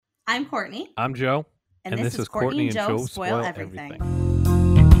I'm Courtney, I'm Joe, and and this this is is Courtney Courtney and and Joe Joe Spoil Spoil Everything.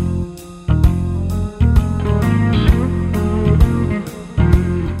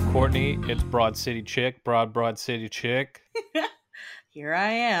 Courtney, it's Broad City Chick, Broad City Chick. Here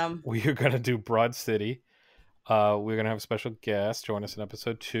I am. We are going to do Broad City. We're going to have a special guest join us in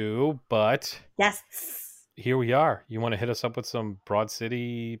episode 2, but Yes. here we are. You want to hit us up with some Broad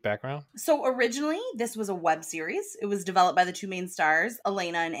City background? So originally, this was a web series. It was developed by the two main stars,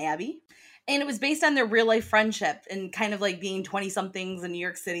 Elena and Abby. And it was based on their real life friendship and kind of like being 20 somethings in New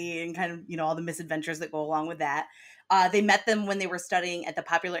York City and kind of, all the misadventures that go along with that. They met them when they were studying at the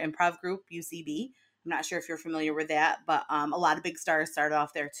popular improv group, UCB. I'm not sure if you're familiar with that, but a lot of big stars started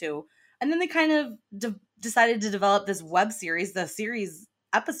off there too. And then they kind of decided to develop this web series. The series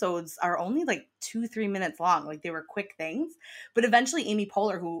episodes are only like 2-3 minutes long. Like they were quick things. But eventually Amy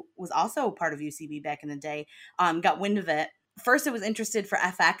Poehler, who was also part of UCB back in the day, got wind of it. First, it was interested for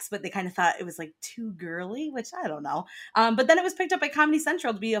FX, but they kind of thought it was like too girly, which I don't know. But then it was picked up by Comedy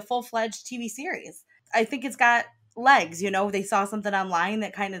Central to be a full-fledged TV series. I think it's got legs. They saw something online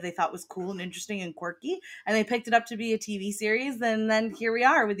that kind of they thought was cool and interesting and quirky, and they picked it up to be a TV series. And then here we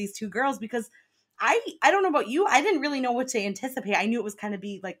are with these two girls, because I don't know about you, I didn't really know what to anticipate. I knew it was kind of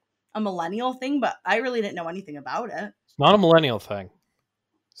be like a millennial thing, but I really didn't know anything about it. It's not a millennial thing.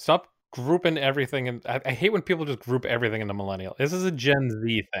 Stop grouping everything. And I hate when people just group everything into millennial. This is a Gen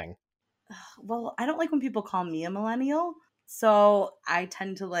Z thing. Well, I don't like when people call me a millennial, so I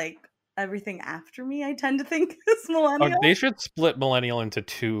tend to like everything after me. I tend to think is millennial. They should split millennial into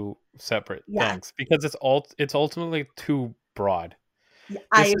two separate things because it's ultimately too broad.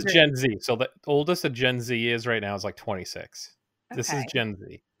 Yeah, this is Gen Z. So the oldest a Gen Z is right now is like 26. Okay. This is Gen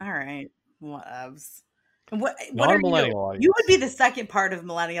Z. All right. Whatevs. What Not are a millennial you? audience. You would be the second part of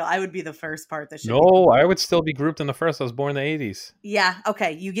millennial. I would be the first part that should No, I would still be grouped in the first. I was born in the 80s. Yeah.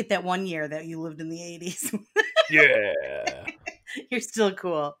 Okay. You get that 1 year that you lived in the 80s. Yeah. You're still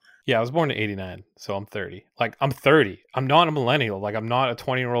cool. Yeah, I was born in 89, so I'm 30. Like, I'm 30. I'm not a millennial. Like, I'm not a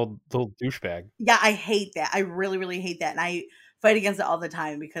 20-year-old little douchebag. Yeah, I hate that. I really, really hate that. And I fight against it all the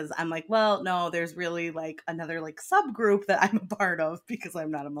time because I'm like, well, no, there's really like another like subgroup that I'm a part of because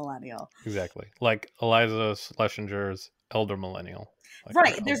I'm not a millennial. Exactly. Like Eliza Schlesinger's elder millennial. Like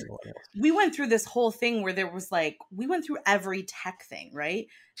right. We went through this whole thing where there was like, we went through every tech thing, right?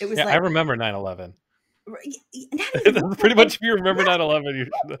 It was I remember 9/11. That's pretty much if you remember 9/11,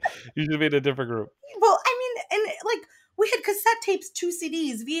 you should be in a different group. Well, I mean, and like we had cassette tapes to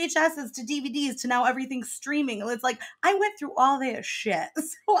CDs, VHSs to DVDs to now everything's streaming. It's like I went through all that shit,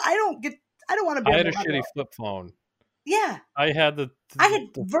 so I don't want to be. I had a shitty flip phone. Yeah, I had the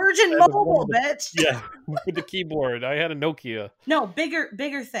Virgin Mobile, bitch. Yeah, with the keyboard. I had a Nokia. No,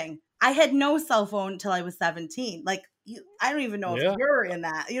 bigger thing. I had no cell phone until I was 17. Like I don't even know if you're in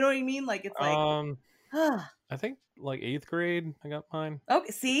that. You know what I mean? Like it's like. I think like 8th grade I got mine.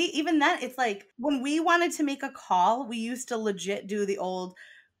 Okay, see, even then it's like when we wanted to make a call, we used to legit do the old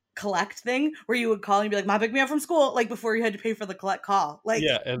collect thing where you would call and be like, Mom, pick me up from school, like before you had to pay for the collect call. Like,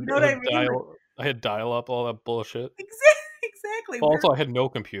 yeah, and you know what I mean? I had dial up, all that bullshit. Exactly. Also, I had no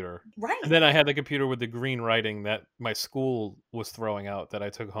computer. Right. And then I had the computer with the green writing that my school was throwing out that I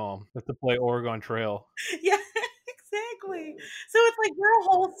took home to play Oregon Trail. Yeah. Exactly. So it's like we're a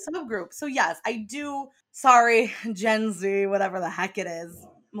whole subgroup. So yes, I do. Sorry, Gen Z, whatever the heck it is,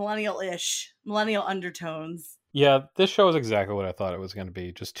 millennial-ish, millennial undertones. Yeah, this show is exactly what I thought it was going to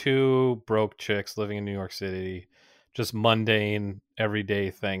be. Just two broke chicks living in New York City, just mundane,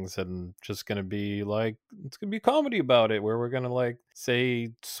 everyday things, and just going to be like, it's going to be comedy about it, where we're going to like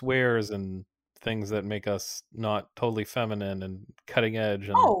say swears and things that make us not totally feminine and cutting edge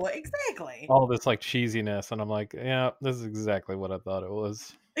and exactly all this like cheesiness. And I'm like, yeah, this is exactly what I thought it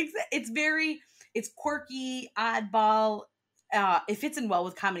was. It's quirky, oddball. It fits in well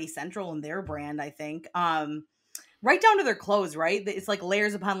with Comedy Central and their brand, I think. Right down to their clothes, right? It's like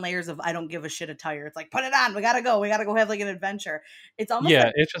layers upon layers of I don't give a shit attire. It's like, put it on, we gotta go have like an adventure. It's almost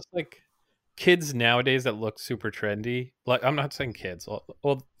it's just like kids nowadays that look super trendy. Like, I'm not saying kids.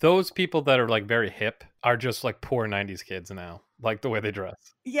 Well, those people that are like very hip are just like poor 90s kids now, like the way they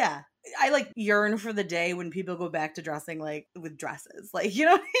dress. Yeah. I like yearn for the day when people go back to dressing like with dresses. Like, you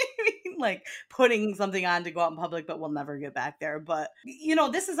know what I mean? Like putting something on to go out in public, but we'll never get back there. But,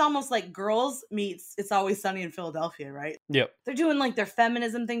 this is almost like Girls meets It's Always Sunny in Philadelphia, right? Yep. They're doing like their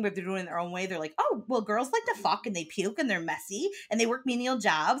feminism thing, but they're doing it their own way. They're like, oh, well, girls like to fuck and they puke and they're messy and they work menial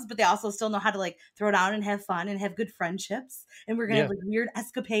jobs, but they also still know how to like throw down and have fun and have good friendships. And we're going to have like weird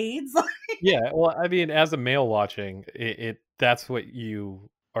escapades. Yeah. Well, I mean, as a male watching it, that's what you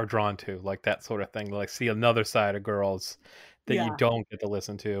are drawn to, like that sort of thing, like see another side of girls that you Yeah. don't get to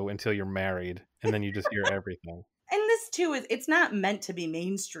listen to until you're married, and then you just hear everything. And this too is it's not meant to be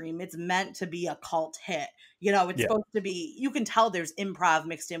mainstream. It's meant to be a cult hit. You know, it's Yeah. supposed to be you can tell there's improv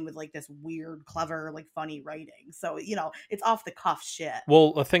mixed in with like this weird, clever, like funny writing. So, you know, it's off the cuff shit. Well,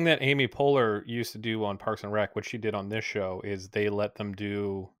 a thing that Amy Poehler used to do on Parks and Rec, what she did on this show, is they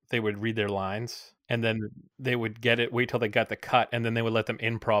would read their lines, and then they would wait till they got the cut, and then they would let them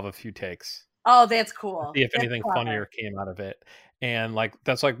improv a few takes. Oh, that's To cool. see if That's anything clever. funnier came out of it. And like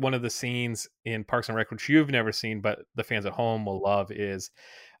that's like one of the scenes in Parks and Rec, which you've never seen, but the fans at home will love, is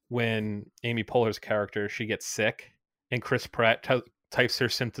when Amy Poehler's character, she gets sick, and Chris Pratt types her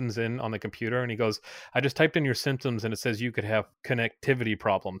symptoms in on the computer, and he goes, "I just typed in your symptoms, and it says you could have connectivity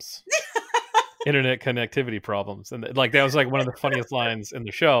problems." Internet connectivity problems. And like that was like one of the funniest lines in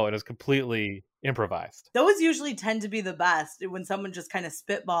the show. It was completely improvised. Those usually tend to be the best when someone just kind of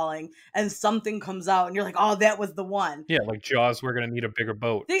spitballing and something comes out and you're like, "Oh, that was the one." Yeah, like Jaws, we're gonna need a bigger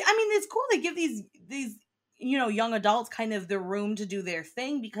boat. I mean, it's cool they give these you know, young adults kind of the room to do their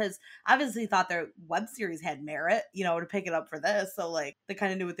thing because obviously thought their web series had merit, you know, to pick it up for this. So like they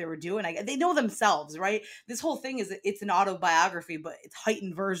kind of knew what they were doing. They know themselves, right? This whole thing is it's an autobiography, but it's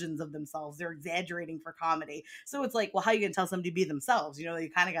heightened versions of themselves. They're exaggerating for comedy. So it's like, well, how are you gonna tell somebody to be themselves? You know,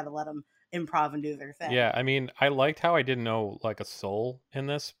 you kind of got to let them improv and do their thing. Yeah, I mean, I liked how I didn't know like a soul in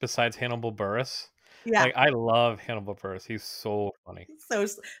this besides Hannibal Buress. Yeah. Like I love Hannibal Buress. He's so funny. So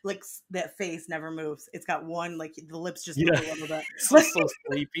like that face never moves. It's got one like the lips just Yeah. move a little bit. So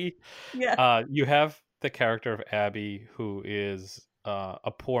sleepy. Yeah. You have the character of Abby, who is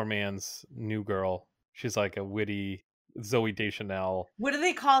a poor man's new girl. She's like a witty Zoe Deschanel. What do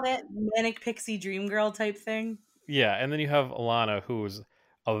they call that? Manic pixie dream girl type thing? Yeah, and then you have Alana, who's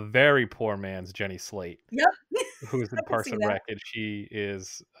a very poor man's Jenny Slate, Yep. who's in I can Parks see and that. Rec, and she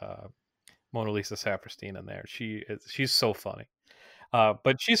is Mona Lisa Saperstein in there. She's so funny.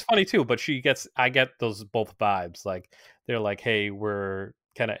 But she's funny too. But I get those both vibes. Like they're like, hey, we're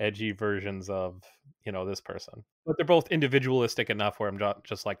kind of edgy versions of this person, but they're both individualistic enough where I'm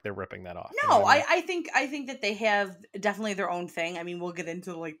just like they're ripping that off. You know No, what I mean? I think that they have definitely their own thing. I mean, we'll get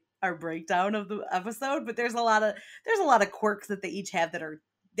into like our breakdown of the episode, but there's a lot of quirks that they each have that are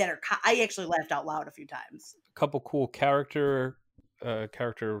I actually laughed out loud a few times. A couple cool character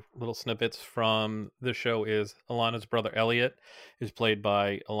little snippets from the show is Alana's brother Elliot is played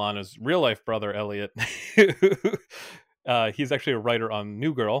by Alana's real life brother Elliot. He's actually a writer on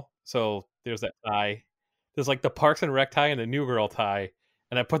New Girl, so there's that tie. There's like the Parks and Rec tie and the New Girl tie,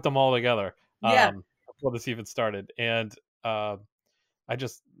 and I put them all together Yeah. before this even started. And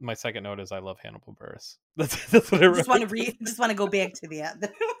my second note is I love Hannibal Buress. That's what I wrote. Just want to go back to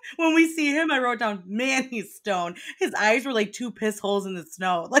the when we see him. I wrote down, man, he's stoned. His eyes were like two piss holes in the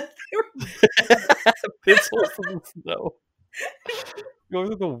snow. Like they were Piss holes in the snow.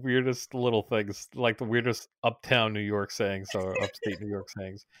 Those are the weirdest little things, like the weirdest uptown New York sayings or upstate New York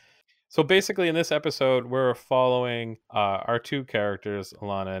sayings. So basically, in this episode, we're following our two characters,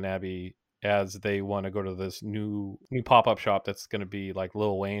 Alana and Abby, as they want to go to this new pop-up shop that's going to be like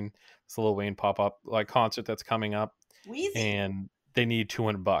Lil Wayne. It's a Lil Wayne pop-up like concert that's coming up, Weezy. and they need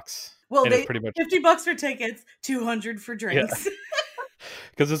 $200. Well, and they it's pretty much $50 for tickets, $200 for drinks.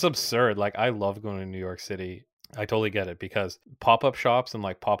 because it's absurd. Like I love going to New York City. I totally get it because pop-up shops and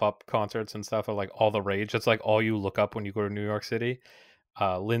like pop-up concerts and stuff are like all the rage. It's like all you look up when you go to New York City.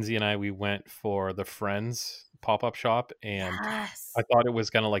 Lindsay and I, we went for the Friends pop-up shop, and Yes. I thought it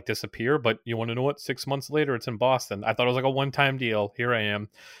was gonna like disappear, but you want to know what? 6 months later, it's in Boston. I thought it was like a one-time deal. Here I am,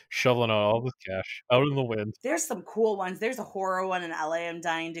 shoveling out all this cash out in the wind. There's some cool ones. There's a horror one in LA I'm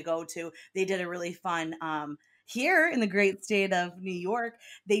dying to go to. They did a really fun here in the great state of New York.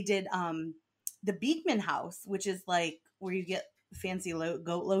 They did the Beekman House, which is like where you get fancy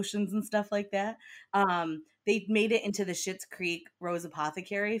goat lotions and stuff like that. They made it into the Schitt's Creek Rose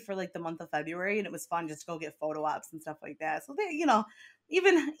Apothecary for like the month of February, and it was fun just to go get photo ops and stuff like that. So they,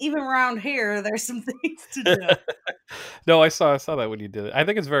 even around here, there's some things to do. No, I saw that when you did it. I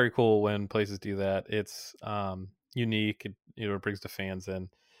think it's very cool when places do that. It's unique. It brings the fans in.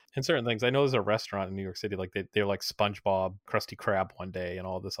 And certain things. I know there's a restaurant in New York City, like they're like SpongeBob, Krusty Krab one day, and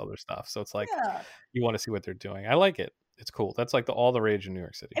all this other stuff. So it's like you want to see what they're doing. I like it. It's cool. That's like all the rage in New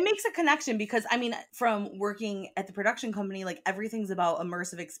York City. It makes a connection because I mean, from working at the production company, like everything's about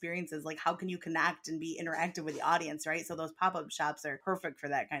immersive experiences. Like how can you connect and be interactive with the audience, right? So those pop-up shops are perfect for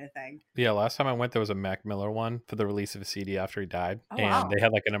that kind of thing. Yeah, last time I went, there was a Mac Miller one for the release of a CD after he died. Oh, and wow. They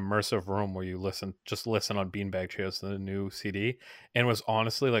had like an immersive room where you just listen on beanbag chairs to the new CD. And it was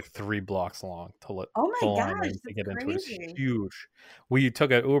honestly like 3 blocks long to Oh my the line gosh, to get that's into it. It's crazy. huge. We took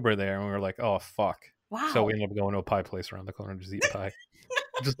an Uber there and we were like, oh, fuck. So we Wow. ended up going to a pie place around the corner and just eating pie.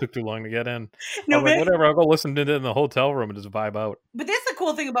 It just took too long to get in. I No, was like, but whatever, I'll go listen to it in the hotel room and just vibe out. that's the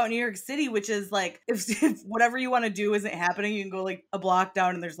cool thing about New York City, which is like if whatever you want to do isn't happening, you can go like a block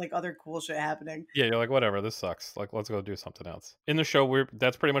down and there's like other cool shit happening. Yeah, you're like, whatever, this sucks. Like, let's go do something else. In the show,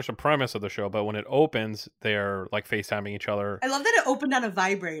 that's pretty much the premise of the show. But when it opens, they're like FaceTiming each other. I love that it opened on a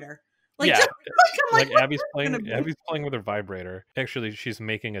vibrator. Like Yeah, just like I'm like like, what's this gonna be? Abby's playing with her vibrator. Actually, she's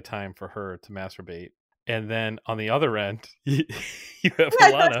making a time for her to masturbate. And then on the other end, you have Yeah,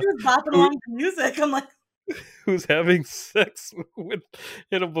 I thought Alana, she was bopping who along to music. I'm like, who's having sex with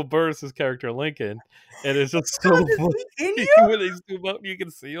Hannibal Buress' character Lincoln, and it's just God, so is funny he in you? when they zoom out and you can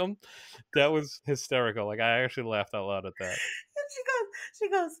see him. That was hysterical. Like I actually laughed out loud at that. And she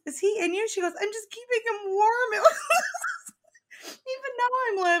goes, is he in you? She goes, I'm just keeping him warm. It was even now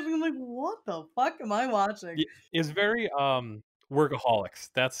I'm laughing. I'm like, what the fuck am I watching? It's very workaholics.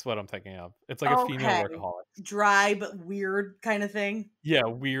 That's what I'm thinking of. It's like a female Okay. workaholics. Dry but weird kind of thing. Yeah,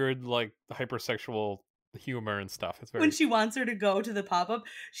 weird like hypersexual humor and stuff. It's When very she wants her to go to the pop-up,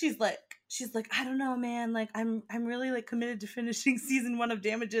 she's like, I don't know, man. Like, I'm really like committed to finishing season 1 of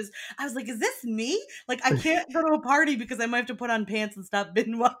Damages. I was like, is this me? Like, I can't go to a party because I might have to put on pants and stop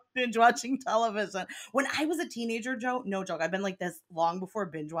binge watching television. When I was a teenager, Joe, no joke, I've been like this long before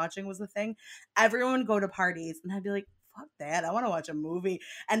binge watching was a thing. Everyone would go to parties, and I'd be like, fuck that, I want to watch a movie.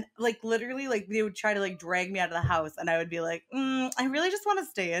 And like literally, like they would try to like drag me out of the house, and I would be like, I really just want to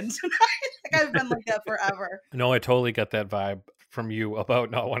stay in tonight. Like I've been like that forever. No, I totally get that vibe from you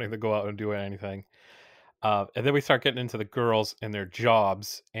about not wanting to go out and do anything. And then we start getting into the girls and their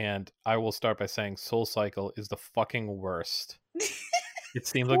jobs, and I will start by saying Soul Cycle is the fucking worst. It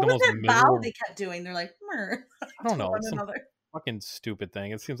seems like What the was most that bow miserable. they kept doing? They're like, I don't to know. one It's some another. fucking stupid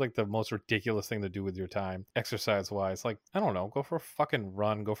thing. It seems like the most ridiculous thing to do with your time, exercise wise. Like, I don't know. Go for a fucking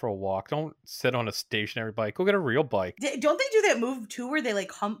run. Go for a walk. Don't sit on a stationary bike. Go get a real bike. Don't they do that move too where they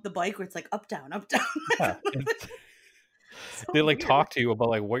like hump the bike where it's like up, down, up, down? Yeah. So They like weird. talk to you about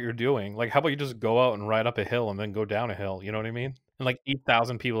like what you're doing. Like, how about you just go out and ride up a hill and then go down a hill? You know what I mean? And like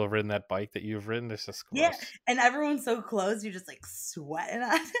 8,000 people have ridden that bike that you've ridden. It's just Yeah, gross. and everyone's so close, you're just like sweating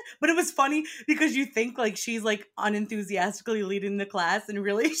on it. But it was funny because you think like she's like unenthusiastically leading the class, and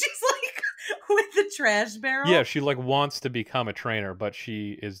really she's like with the trash barrel. Yeah, she like wants to become a trainer, but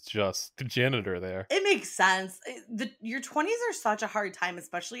she is just the janitor there. It makes sense. Your 20s are such a hard time,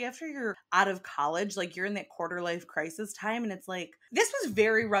 especially after you're out of college. Like you're in that quarter life crisis time. And it's like, this was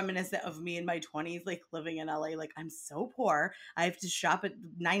very reminiscent of me in my 20s, like living in LA. Like I'm so poor. I have to shop at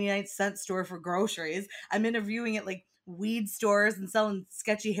 99-cent store for groceries. I'm interviewing at like weed stores and selling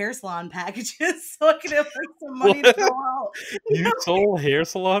sketchy hair salon packages so I can have like some money to go out. You You know? sold hair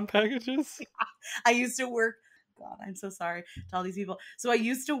salon packages? I used to work. God, I'm so sorry to all these people. So I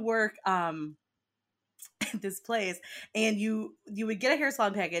used to work at this place, and you would get a hair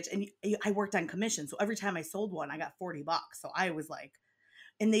salon package, and I worked on commission. So every time I sold one, I got $40. So I was like,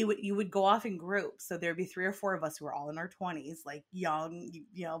 and you would go off in groups. So there'd be 3 or 4 of us who were all in our 20s, like young,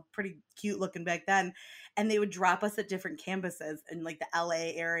 pretty cute looking back then. And they would drop us at different campuses in like the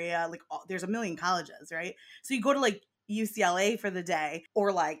LA area. Like there's a million colleges, right? So you go to like UCLA for the day,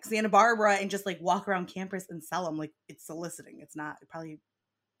 or like Santa Barbara, and just like walk around campus and sell them. Like it's soliciting. It's not probably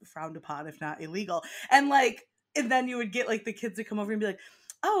frowned upon, if not illegal. And like, and then you would get like the kids to come over and be like,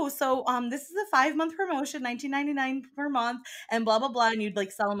 oh, so this is a 5-month promotion, $19.99 per month, and blah blah blah. And you'd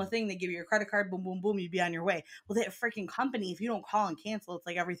like sell them a thing, they give you your credit card, boom boom boom, you'd be on your way. Well, that freaking company, if you don't call and cancel, it's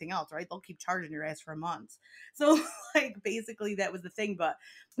like everything else, right? They'll keep charging your ass for months. So like basically that was the thing. But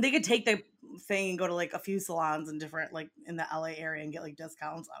they could take the thing and go to like a few salons in different, like in the LA area, and get like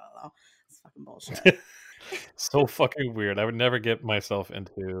discounts. I don't know. It's fucking bullshit. So fucking weird. I would never get myself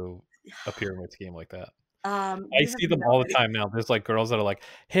into a pyramid scheme like that. I You have see them no all the idea. time now. There's like girls that are like,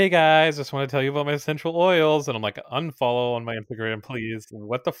 "Hey guys, just want to tell you about my essential oils," and I'm like, "Unfollow on my Instagram, please."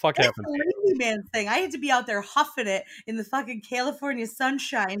 What the fuck That's happened a to you? lazy man thing. I had to be out there huffing it in the fucking California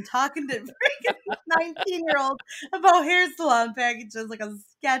sunshine, talking to freaking 19-year-olds about hair salon packages like a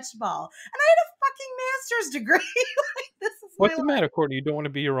sketch ball. And I had a fucking master's degree. Like, this is my What's the life. matter, Courtney? You don't want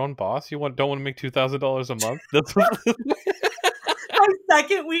to be your own boss? Don't want to make $2,000 a month? That's what. My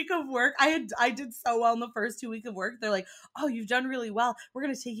second week of work, I did so well in the first 2 weeks of work. They're like, "Oh, you've done really well. We're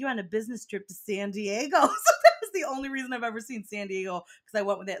gonna take you on a business trip to San Diego." So that was the only reason I've ever seen San Diego, because I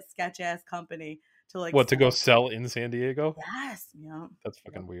went with that sketch ass company to like What, to go sell. sell in San Diego? Yes, yeah, That's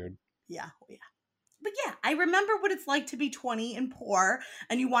yep, fucking weird. yeah, yeah. But yeah, I remember what it's like to be 20 and poor,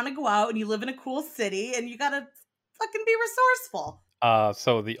 and you want to go out and you live in a cool city, and you gotta fucking be resourceful.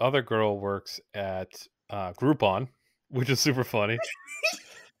 So the other girl works at Groupon, which is super funny.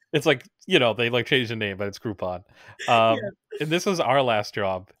 It's like, you know, they like changed the name, but it's Groupon. Um, Yeah. and this was our last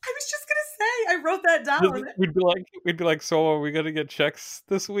job. I was just gonna say, I wrote that down. We'd be like, so are we gonna get checks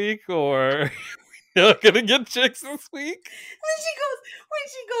this week, or not gonna get checks this week? When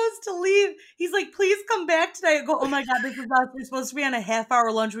she goes to leave, he's like, "Please come back today." I go, "Oh my god, this is us. We're supposed to be on a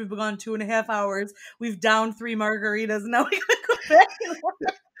half-hour lunch. We've been gone 2.5 hours. We've downed 3 margaritas. Now we gotta go back and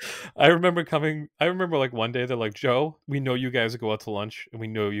work." I remember like one day they're like, Joe, we know you guys go out to lunch and we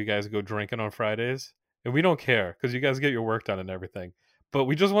know you guys go drinking on Fridays, and we don't care because you guys get your work done and everything. But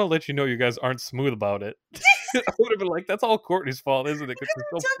we just want to let you know you guys aren't smooth about it. I would have been like, that's all Courtney's fault, isn't it? Because Because she's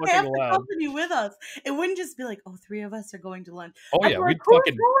we so took fucking half the loud. company with us. It wouldn't just be like, "Oh, 3 of us are going to lunch." Oh I'd yeah, be like, we'd "Who's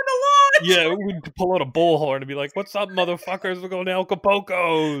fucking going to lunch?" yeah, we'd pull out a bullhorn and be like, "What's up, motherfuckers? We're going to Oh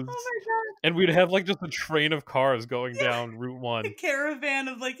Acapulco's," my god. and we'd have like just a train of cars going Yeah. down Route A One. caravan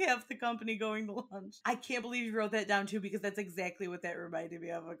of like half the company going to lunch. I can't believe you wrote that down too, because that's exactly what that reminded me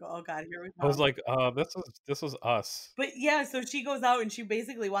of. Like, oh god, here we I was come. like, this is us. But yeah, so she goes out and she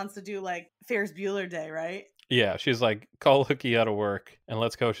basically wants to do like Ferris Bueller Day, right? Yeah, she's like, call Hooky out of work and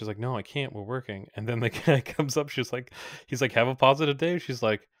let's go. She's like, no, I can't. We're working. And then the guy comes up. He's like, have a positive day. She's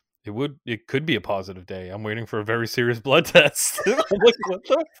like, it could be a positive day. I'm waiting for a very serious blood test. I'm like, what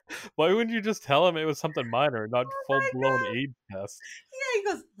the? Why wouldn't you just tell him it was something minor, not Oh full my blown god. AIDS test? Yeah, he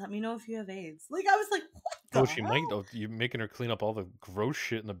goes, "Let me know if you have AIDS." Like I was like, what Oh, the she might. hell? Oh, you making her clean up all the gross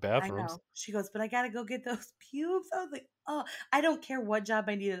shit in the I bathrooms. know. She goes, "But I gotta go get those pubes." I was like, "Oh, I don't care what job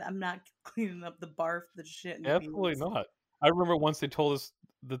I needed. I'm not cleaning up the barf, the shit, and Absolutely pubes." not. I remember once they told us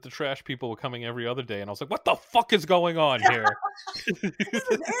that the trash people were coming every other day, and I was like, what the fuck is going on here? This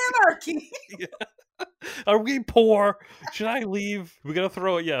is anarchy. Yeah. Are we poor? Should I leave? We gotta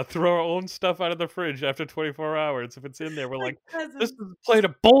throw our own stuff out of the fridge after 24 hours. If it's in there, we're Like like, this is peasants. a plate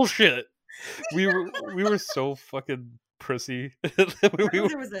of bullshit. We were so fucking prissy. I we know were,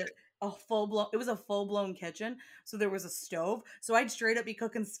 there was a full blown, it was a full blown kitchen, so there was a stove. So I'd straight up be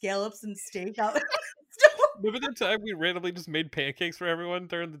cooking scallops and steak out of the stove. remember the time we randomly just made pancakes for everyone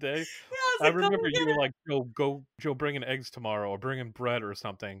during the day? Yeah, I was I like, "Come remember and you get were it." like, Joe, bring in eggs tomorrow, or bring in bread or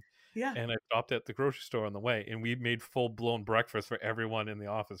something. Yeah. And I stopped at the grocery store on the way, and we made full blown breakfast for everyone in the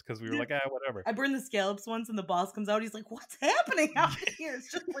office because we were Yeah. like, whatever. I burned the scallops once and the boss comes out. He's like, "What's happening out here?"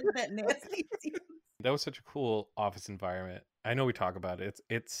 It's just like that nasty scene. That was such a cool office environment. I know we talk about it.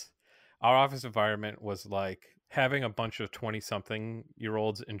 It's our office environment was like having a bunch of 20 something year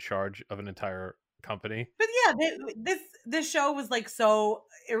olds in charge of an entire company. But yeah, this show was like so,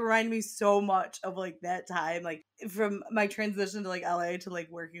 it reminded me so much of like that time, like from my transition to like LA to like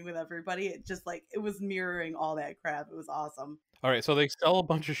working with everybody. It just like it was mirroring all that crap. It was awesome. All right, so they sell a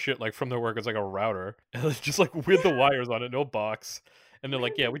bunch of shit like from their work as like a router, and it's just like with the Yeah, wires on it, no box. And they're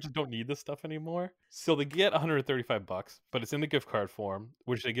like, yeah, right. we just don't need this stuff anymore. So they get $135, but it's in the gift card form,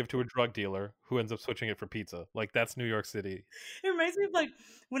 which they give to a drug dealer who ends up switching it for pizza. Like that's New York City. It reminds me of like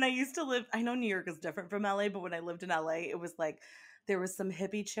when I used to live. I know New York is different from LA, but when I lived in LA, it was like there was some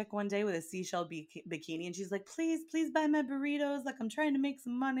hippie chick one day with a seashell bikini, and she's like, "Please, please buy my burritos. Like I'm trying to make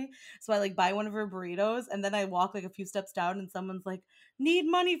some money." So I like buy one of her burritos, and then I walk like a few steps down, and someone's like, "Need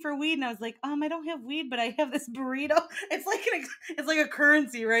money for weed?" And I was like, I don't have weed, but I have this burrito." It's like a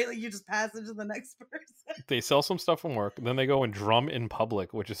currency, right? Like you just pass it to the next person. They sell some stuff from work, then they go and drum in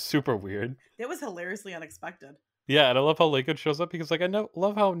public, which is super weird. That was hilariously unexpected. Yeah, and I love how Lakewood shows up because, like,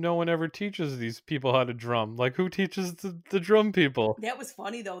 love how no one ever teaches these people how to drum. Like, who teaches the drum people? That was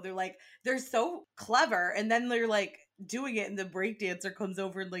funny though. They're like, they're so clever, and then they're like doing it, and the breakdancer comes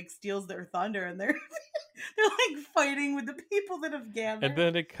over and like steals their thunder, and they're they're like fighting with the people that have And gathered.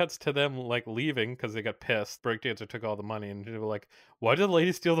 then it cuts to them like leaving because they got pissed. Breakdancer took all the money, and they were like, "Why did the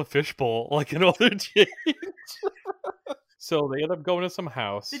lady steal the fishbowl?" Like in all their change. So they end up going to some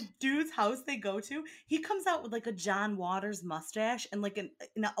house. The dude's house they go to, he comes out with like a John Waters mustache and like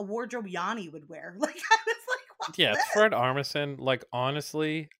a wardrobe Yanni would wear. Like I was like, what's Yeah, it's this? Fred Armisen. Like,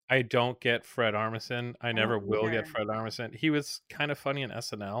 honestly, I don't get Fred Armisen. I I don't never will get either. Fred Armisen. He was kind of funny in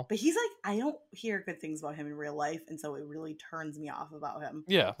SNL. But he's like, I don't hear good things about him in real life, and so it really turns me off about him.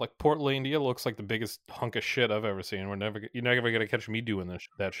 Yeah, like Portlandia looks like the biggest hunk of shit I've ever seen. You're never gonna catch me doing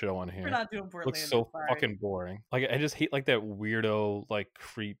that show on We're here. not doing Looks Portlandia, so sorry. fucking boring. Like I just hate like that weirdo like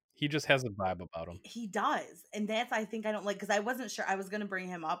creep. He just has a vibe about him. He does. And that's I think I don't like, because I wasn't sure. I was gonna bring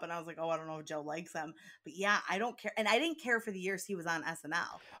him up and I was like, oh, I don't know if Joe likes him. But yeah, I don't care. And I didn't care for the years he was on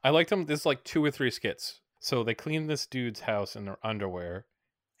SNL. I liked him. There's like 2 or 3 skits. So they clean this dude's house in their underwear.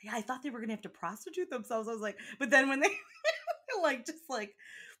 Yeah, I thought they were gonna have to prostitute themselves. I was like, but then when they like just like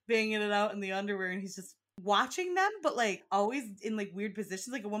banging it out in the underwear and he's just watching them, but like always in like weird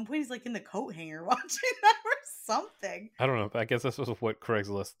positions. Like at one point he's like in the coat hanger watching them or something. I don't know. I guess this was what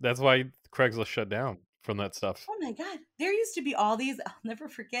Craigslist. That's why Craigslist shut down from that stuff. Oh my god, there used to be all these. I'll never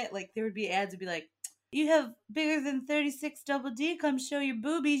forget. Like there would be ads would be like, "You have bigger than 36 double D. Come show your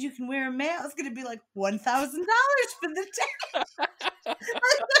boobies. You can wear a mask." It's gonna be like $1,000 for the day.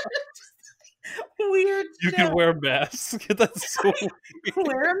 Weird You shit. can wear masks. That's so weird.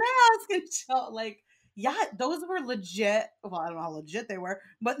 Wear a mask and show like. Yeah, those were legit. Well, I don't know how legit they were,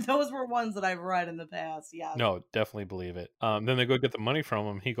 but those were ones that I've read in the past. Yeah. No, definitely believe it. Then they go get the money from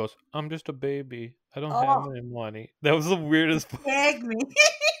him. He goes, "I'm just a baby. I don't have Oh, any money." That was the weirdest. gag me.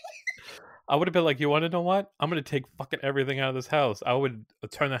 I would have been like, "You want to know what? I'm gonna take fucking everything out of this house. I would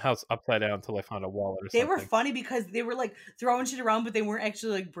turn the house upside down until I found a wallet or They were something." funny because they were like throwing shit around, but they weren't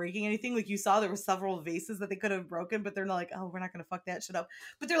actually like breaking anything. Like you saw, there were several vases that they could have broken, but they're not like, oh, we're not gonna fuck that shit up.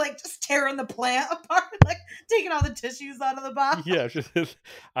 But they're like just tearing the plant apart, like taking all the tissues out of the box. Yeah,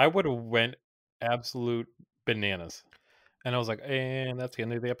 I would have went absolute bananas, and I was like, "And that's the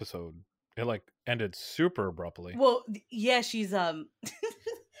end of the episode." It like ended super abruptly. Well, yeah, she's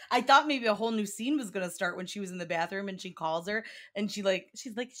I thought maybe a whole new scene was gonna start when she was in the bathroom and she calls her and she's like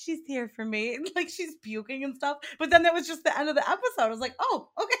she's here for me and like she's puking and stuff. But then that was just the end of the episode. I was like, oh,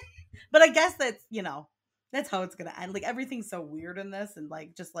 okay. But I guess that's that's how it's gonna end. Like everything's so weird in this and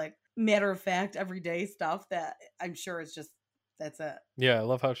like just like matter of fact everyday stuff that I'm sure it's just that's it. Yeah, I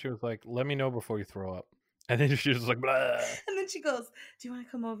love how she was like, "Let me know before you throw up," and then she was like, "Blah." And then she goes, "Do you want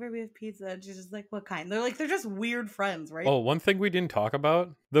to come over? We have pizza." And she's just like, "What kind?" They're just weird friends, right? Oh, one thing we didn't talk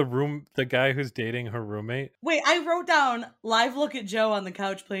about, the guy who's dating her roommate. Wait, I wrote down live look at Joe on the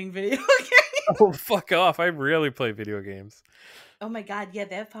couch playing video games. Oh, fuck off. I rarely play video games. Oh my god, yeah,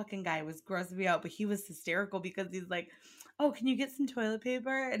 that fucking guy was grossing me out, but he was hysterical because he's like, "Oh, can you get some toilet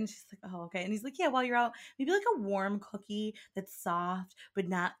paper?" And she's like, "Oh, okay." And he's like, "Yeah, while you're out, maybe like a warm cookie that's soft but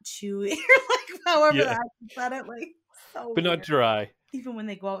not chewy." Or like however Yeah, that said it, like so but not weird. dry. Even when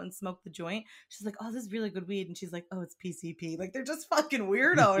they go out and smoke the joint, she's like, "Oh, this is really good weed," and she's like, "Oh, it's PCP." Like they're just fucking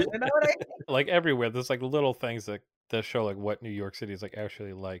weirdos. You know what I mean? Like everywhere, there's like little things that show like what New York City is like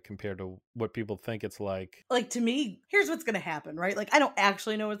actually like compared to what people think it's like. Like to me, here's what's gonna happen, right? Like I don't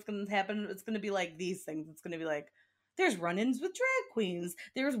actually know what's gonna happen. It's gonna be like these things. It's gonna be like there's run-ins with drag queens.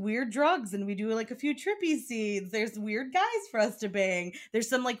 There's weird drugs, and we do like a few trippy scenes. There's weird guys for us to bang. There's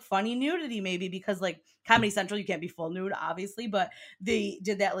some like funny nudity, maybe because like Comedy Central, you can't be full nude, obviously, but they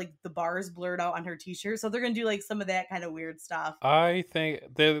did that like the bars blurred out on her t-shirt, so they're gonna do like some of that kind of weird stuff. I think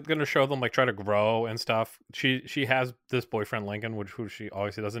they're gonna show them like try to grow and stuff. She has this boyfriend Lincoln, who she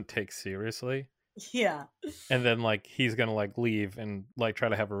obviously doesn't take seriously. Yeah, And then like he's gonna like leave and like try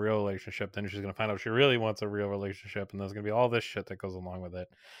to have a real relationship. Then she's gonna find out she really wants a real relationship, and there's gonna be all this shit that goes along with it,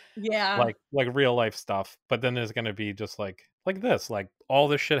 yeah, like real life stuff. But then there's gonna be just like this, like all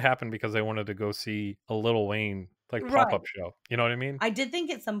this shit happened because they wanted to go see a Lil Wayne like pop right. up show. You know what I mean? I did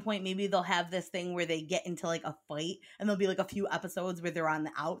think at some point maybe they'll have this thing where they get into like a fight and there'll be like a few episodes where they're on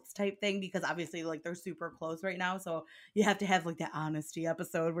the outs type thing because obviously like they're super close right now. So you have to have like that honesty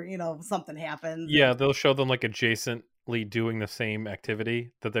episode where, something happens. Yeah, they'll show them like adjacently doing the same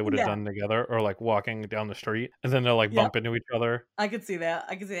activity that they would have Yeah. done together, or like walking down the street, and then they'll like Yep. bump into each other. I could see that.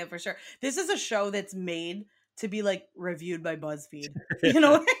 I could see that for sure. This is a show that's made to be like reviewed by BuzzFeed. You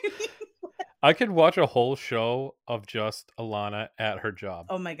know what I mean? I could watch a whole show of just Alana at her job.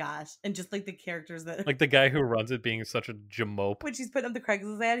 Oh my gosh. And just like the characters that Like the guy who runs it being such a jamope. when she's putting up the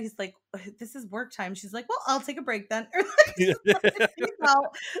Craigslist ad, he's like, "This is work time." She's like, "Well, I'll take a break then." Peace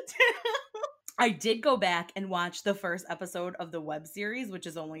out. I did go back and watch the first episode of the web series, which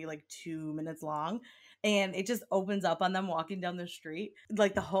is only like 2 minutes long. And it just opens up on them walking down the street.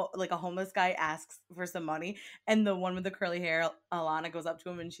 Like like a homeless guy asks for some money. And the one with the curly hair, Alana, goes up to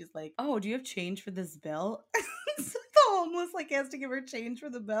him and she's like, "Oh, do you have change for this bill?" So the homeless like has to give her change for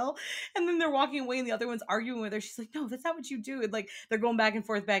the bill. And then they're walking away and the other one's arguing with her. She's like, "No, that's not what you do." And like they're going back and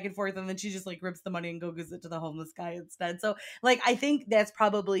forth, back and forth. And then she just like rips the money and go gives it to the homeless guy instead. So like I think that's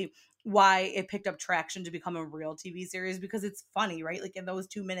probably why it picked up traction to become a real TV series because it's funny, right? Like in those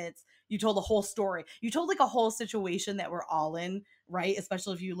 2 minutes, you told the whole story. You told like a whole situation that we're all in, right?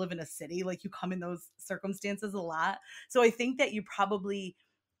 Especially if you live in a city, like you come in those circumstances a lot. So I think that you probably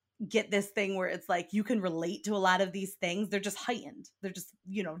get this thing where it's like you can relate to a lot of these things. They're just heightened. They're just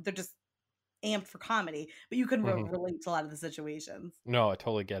amped for comedy, but you can Mhm. relate to a lot of the situations. No, I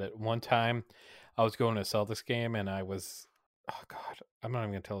totally get it. One time I was going to a Celtics game and oh God, I'm not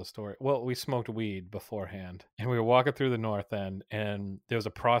even gonna tell the story. Well, we smoked weed beforehand and we were walking through the North End and there was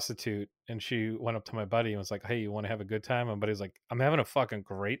a prostitute and she went up to my buddy and was like, "Hey, you want to have a good time?" My buddy's like, "I'm having a fucking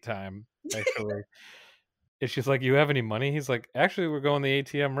great time, actually." And she's like, "You have any money?" He's like, "Actually, we're going to the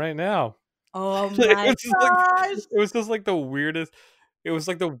ATM right now." Oh It my was just like gosh. it was just like the weirdest. It was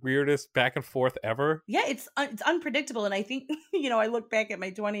like the weirdest back and forth ever. Yeah, it's unpredictable, and I think, I look back at my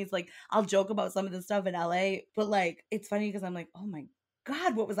 20s, like, I'll joke about some of the stuff in LA, but, like, it's funny because 'cause I'm like, "Oh my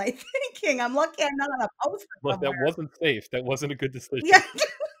god, what was I thinking? I'm lucky I'm not on a poster Like, that somewhere." wasn't safe. That wasn't a good decision. Yeah.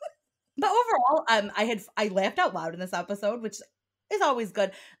 But overall, I laughed out loud in this episode, which is always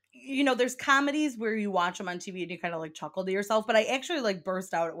good. There's comedies where you watch them on TV and you kind of like chuckle to yourself, but I actually like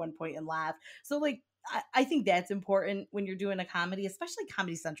burst out at one point and laugh. So like I think that's important when you're doing a comedy, especially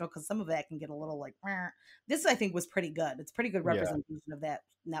Comedy Central, because some of that can get a little like "Meh." This I think was pretty good. It's pretty good Yeah. representation of that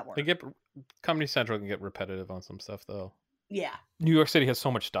They network. get Comedy Central can get repetitive on some stuff, though. Yeah. New York City has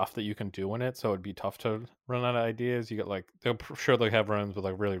so much stuff that you can do in it, so it'd be tough to run out of ideas. You get like sure they have runs with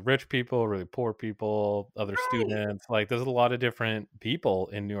like really rich people, really poor people, other Right. students. Like there's a lot of different people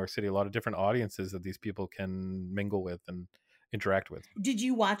in New York City, a lot of different audiences that these people can mingle with and interact with. Did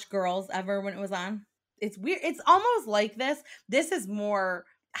you watch Girls ever when it was on? It's weird. It's almost like this. This is more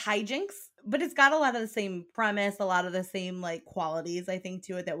hijinks, but it's got a lot of the same premise, a lot of the same like qualities, I think,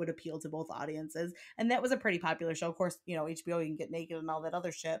 to it that would appeal to both audiences. And that was a pretty popular show. Of course, HBO, you can get naked and all that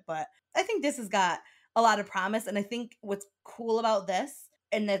other shit, but I think this has got a lot of promise. And I think what's cool about this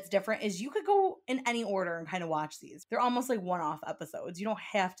and that's different is you could go in any order and kind of watch these. They're almost like one-off episodes. You don't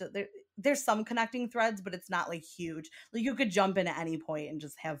have to. There's some connecting threads, but it's not like huge. Like you could jump in at any point and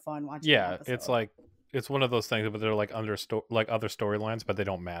just have fun watching an Yeah, it's episode. like it's one of those things, but they're like like other storylines, but they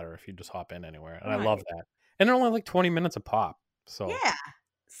don't matter if you just hop in anywhere, and I love Right. that. And they're only like 20 minutes a pop, so Yeah.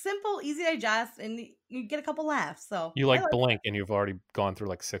 Simple, easy to digest, and you get a couple laughs. So you I like like that. blink and you've already gone through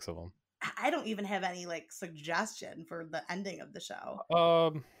like 6 of them. I don't even have any like suggestion for the ending of the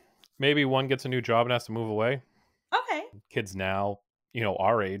show. Maybe one gets a new job and has to move away. Okay. Kids now,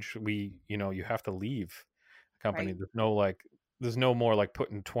 our age, you have to leave a company. Right. There's no more like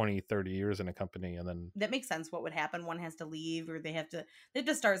putting 20, 30 years in a company and then That makes sense. What would happen? One has to leave, or they have to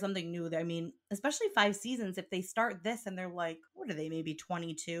start something new. I mean, especially 5 seasons. If they start this and they're like, what are they? Maybe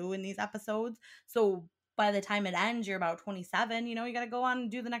 22 in these episodes. So by the time it ends, you're about 27. You got to go on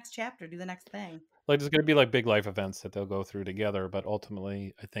and do the next chapter, do the next thing. like there's going to be like big life events that they'll go through together, but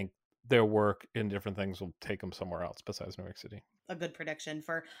ultimately I think their work in different things will take them somewhere else besides New York City. A good prediction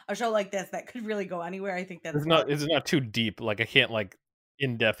for a show like this that could really go anywhere. I think that's It's smart. not too deep. Like I can't like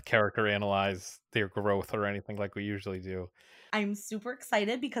in-depth character analyze their growth or anything like we usually do. I'm super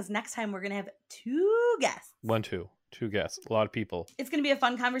excited because next time we're going to have two guests. Two guests, a lot of people. It's going to be a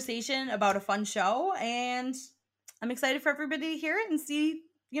fun conversation about a fun show, and I'm excited for everybody to hear it and see,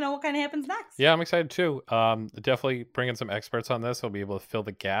 what kind of happens next. Yeah, I'm excited too. Definitely bringing some experts on this. I'll be able to fill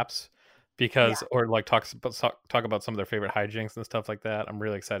the gaps Yeah. or like talk about some of their favorite hijinks and stuff like that. I'm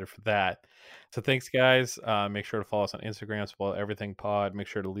really excited for that. So thanks, guys. Make sure to follow us on Instagram, Spoil Everything Pod. Make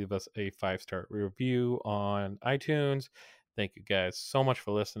sure to leave us a 5-star review on iTunes. Thank you guys so much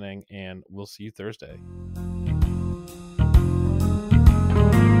for listening, and we'll see you Thursday.